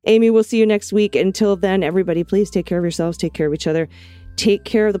 Cool. Amy, we'll see you next week. Until then, everybody, please take care of yourselves. Take care of each other. Take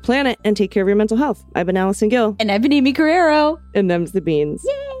care of the planet and take care of your mental health. I've been Allison Gill. And I've been Amy Carrero. And them's the Beans.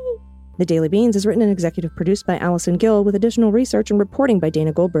 Yay! The Daily Beans is written and executive produced by Allison Gill with additional research and reporting by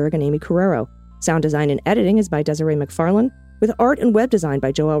Dana Goldberg and Amy Carrero. Sound design and editing is by Desiree McFarlane, with art and web design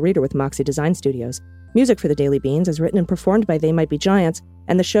by Joelle Reeder with Moxie Design Studios. Music for the Daily Beans is written and performed by They Might Be Giants,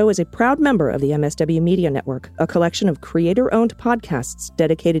 and the show is a proud member of the MSW Media Network, a collection of creator-owned podcasts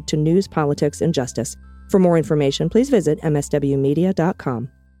dedicated to news, politics, and justice. For more information, please visit mswmedia.com.